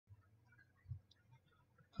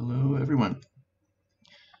Hello everyone.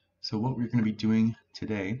 So what we're going to be doing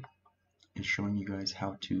today is showing you guys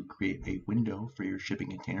how to create a window for your shipping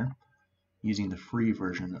container using the free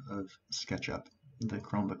version of Sketchup, the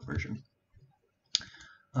Chromebook version.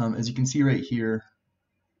 As you can see right here,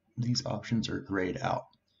 these options are grayed out,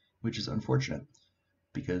 which is unfortunate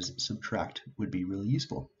because subtract would be really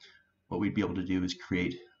useful. What we'd be able to do is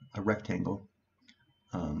create a rectangle,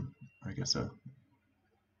 or I guess a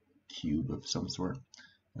cube of some sort,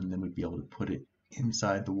 and then we'd be able to put it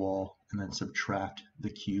inside the wall and then subtract the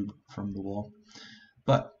cube from the wall.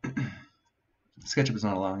 But SketchUp is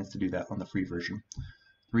not allowing us to do that on the free version. The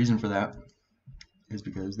reason for that is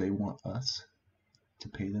because they want us to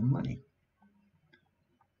pay them money.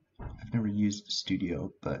 I've never used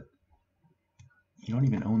Studio, but you don't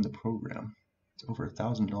even own the program. It's over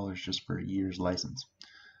 $1,000 just for a year's license.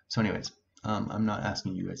 So anyways, I'm not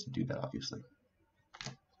asking you guys to do that, obviously.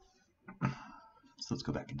 So let's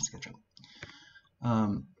go back into SketchUp.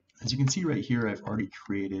 As you can see right here, I've already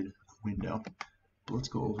created a window. But let's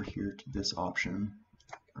go over here to this option,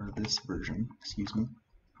 or this version, excuse me.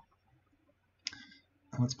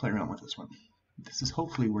 And let's play around with this one. This is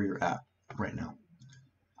hopefully where you're at right now.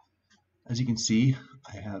 As you can see,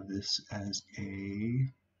 I have this as a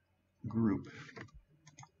group.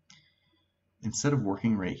 Instead of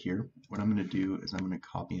working right here, what I'm going to do is I'm going to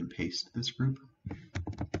copy and paste this group.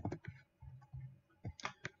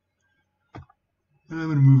 And I'm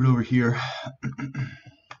going to move it over here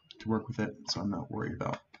to work with it, so I'm not worried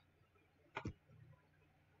about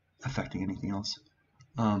affecting anything else.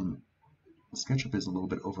 SketchUp is a little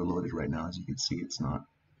bit overloaded right now. As you can see, it's not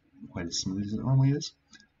quite as smooth as it normally is.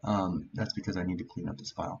 That's because I need to clean up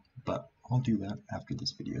this file, but I'll do that after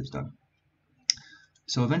this video is done.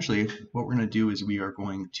 So eventually, what we're going to do is we are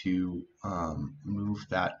going to move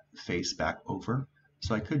that face back over.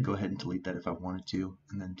 So I could go ahead and delete that if I wanted to,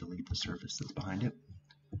 and then delete the surface that's behind it.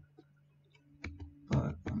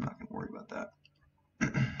 But I'm not going to worry about that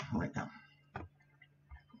right now.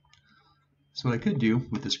 So what I could do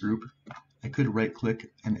with this group, I could right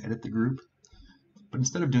click and edit the group, but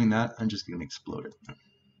instead of doing that, I'm just going to explode it.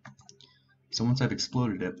 So once I've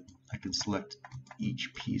exploded it, I can select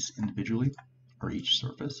each piece individually, or each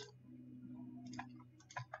surface.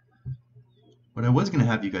 What I was going to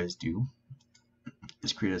have you guys do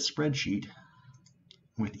is create a spreadsheet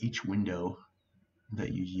with each window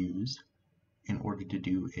that you use in order to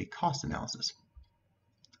do a cost analysis.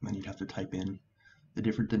 And then you'd have to type in the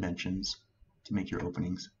different dimensions to make your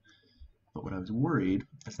openings. But what I was worried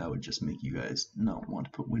is that would just make you guys not want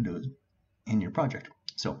to put windows in your project.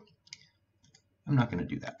 So I'm not going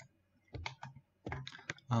to do that.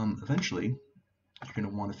 Eventually, you're going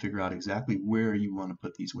to want to figure out exactly where you want to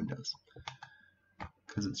put these windows,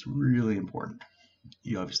 because it's really important.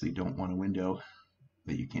 You obviously don't want a window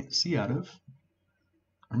that you can't see out of,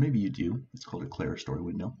 or maybe you do. It's called a clerestory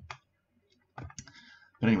window.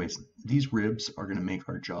 But anyways, these ribs are going to make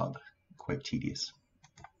our job quite tedious.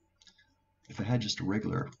 If I had just a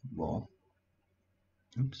regular wall,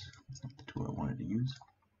 oops, that's not the tool I wanted to use.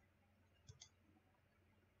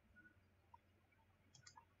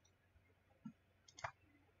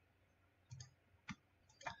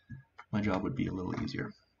 My job would be a little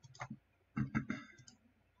easier.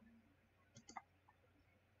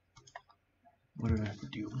 What did I have to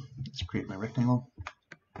do? Let's create my rectangle.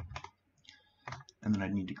 And then I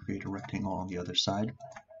need to create a rectangle on the other side.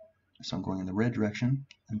 So I'm going in the red direction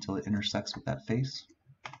until it intersects with that face.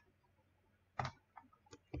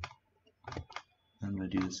 I'm going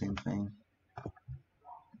to do the same thing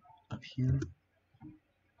up here.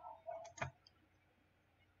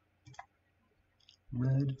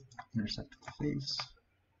 Red, intersect with the face,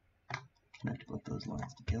 connect both those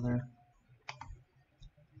lines together.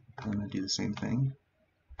 I'm going to do the same thing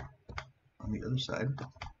on the other side.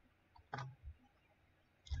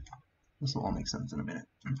 This will all make sense in a minute.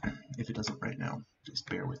 If it doesn't right now, just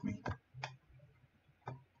bear with me.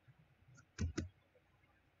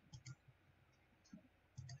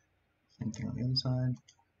 Same thing on the other side.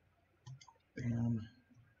 Bam.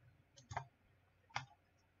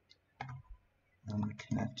 I'm going to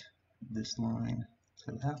connect this line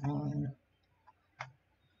to that line,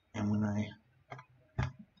 and when I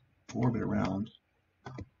orbit around,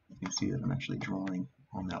 you can see that I'm actually drawing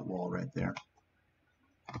on that wall right there.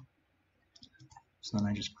 So then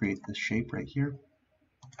I just create this shape right here,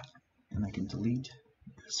 and I can delete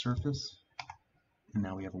the surface, and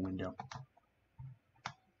now we have a window.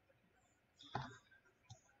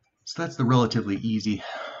 So that's the relatively easy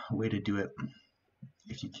way to do it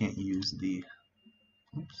if you can't use the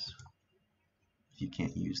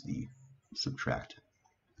subtract.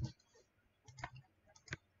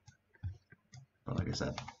 But like I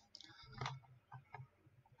said,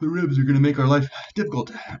 the ribs are going to make our life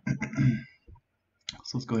difficult.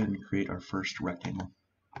 So let's go ahead and create our first rectangle.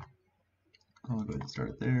 I'll go ahead and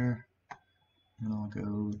start there, and I'll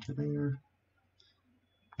go to there,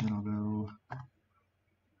 and I'll go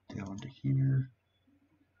down to here.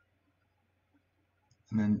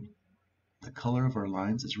 And then the color of our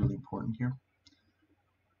lines is really important here.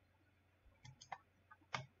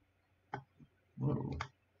 Whoa,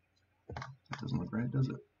 that doesn't look right, does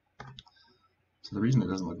it? So the reason it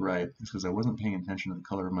doesn't look right is because I wasn't paying attention to the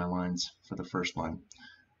color of my lines for the first line.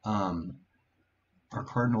 Our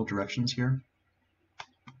cardinal directions here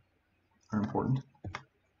are important.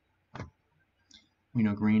 We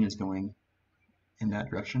know green is going in that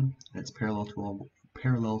direction, and it's parallel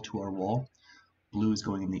to our wall. Blue is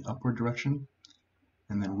going in the upward direction,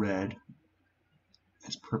 and then red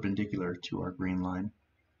is perpendicular to our green line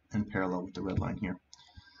and parallel with the red line here.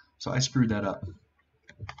 So I screwed that up,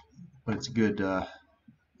 but it's a good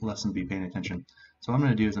lesson to be paying attention. So what I'm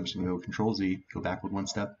going to do is I'm just going to go Control Z, go backward one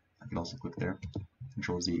step. I can also click there,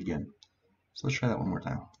 Control Z again. So let's try that one more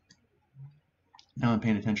time. Now I'm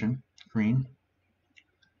paying attention, green,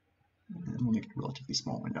 and we'll make it a relatively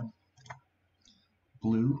small window.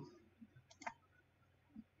 Blue,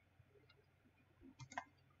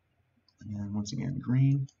 and then once again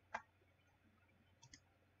green.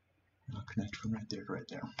 And I'll connect from right there to right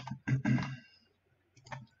there.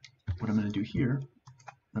 What I'm going to do here,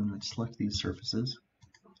 I'm going to select these surfaces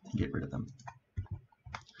and get rid of them.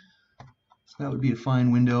 So that would be a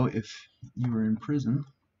fine window if you were in prison,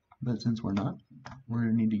 but since we're not, we're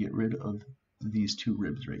going to need to get rid of these two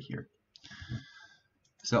ribs right here.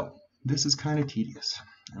 So this is kind of tedious,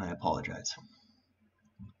 and I apologize,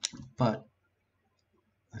 but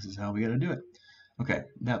this is how we got to do it. Okay,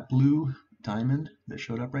 that blue diamond that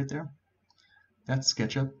showed up right there, that's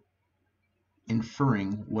SketchUp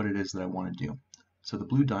inferring what it is that I want to do. So the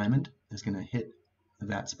blue diamond is going to hit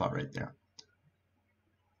that spot right there.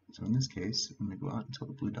 So in this case, I'm going to go out until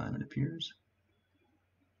the blue diamond appears.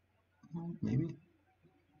 Well, maybe.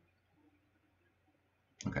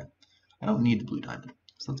 Okay, I don't need the blue diamond.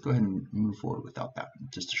 So let's go ahead and move forward without that,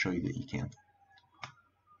 just to show you that you can.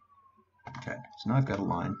 Okay, so now I've got a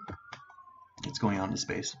line. It's going out into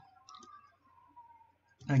space.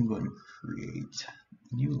 I can go ahead and create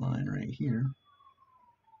a new line right here.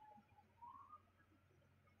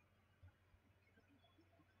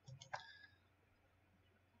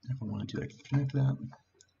 If I wanted to, I could connect that.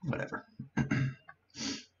 Whatever.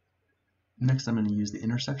 Next, I'm going to use the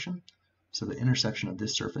intersection. So the intersection of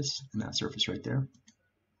this surface and that surface right there.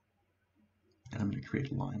 And I'm going to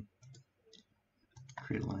create a line.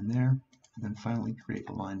 Create a line there, and then finally create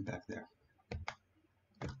a line back there.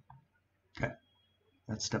 Okay,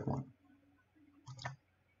 that's step one.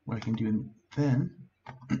 What I can do then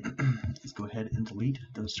is go ahead and delete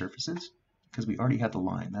those surfaces because we already had the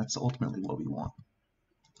line. That's ultimately what we want.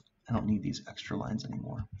 I don't need these extra lines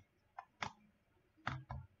anymore.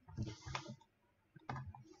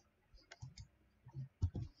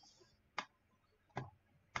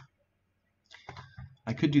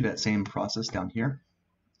 I could do that same process down here.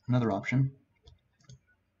 Another option,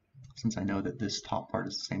 since I know that this top part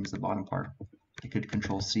is the same as the bottom part, I could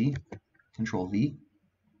Control C, Control V,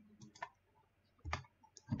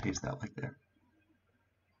 and paste that like there.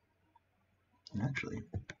 And actually,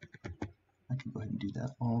 I can go ahead and do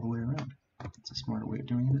that all the way around. It's a smarter way of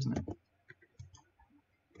doing it, isn't it?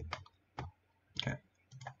 Okay,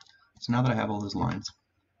 so now that I have all those lines,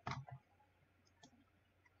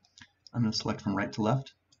 I'm going to select from right to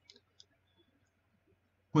left.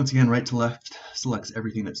 Once again, right to left selects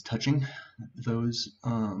everything that's touching those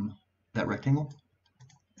that rectangle.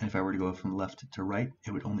 And if I were to go from left to right,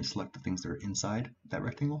 it would only select the things that are inside that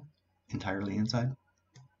rectangle, entirely inside,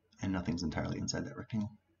 and nothing's entirely inside that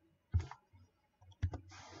rectangle.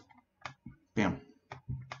 Bam.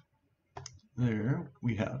 There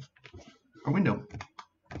we have our window.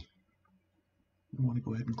 We want to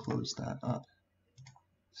go ahead and close that up.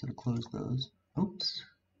 So to close those, oops,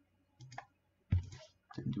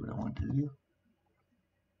 didn't do what I wanted to do.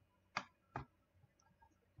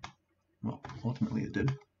 Well, ultimately it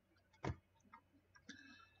did.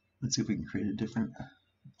 Let's see if we can create a different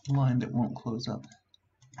line that won't close up.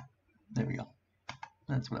 There we go.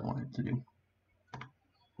 That's what I wanted to do.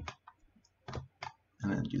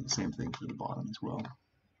 And then do the same thing for the bottom as well.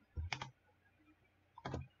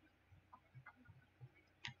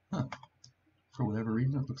 Huh. For whatever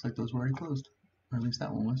reason, it looks like those were already closed. Or at least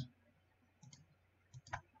that one was.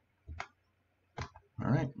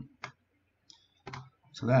 Alright.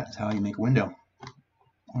 So that is how you make a window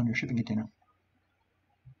on your shipping container.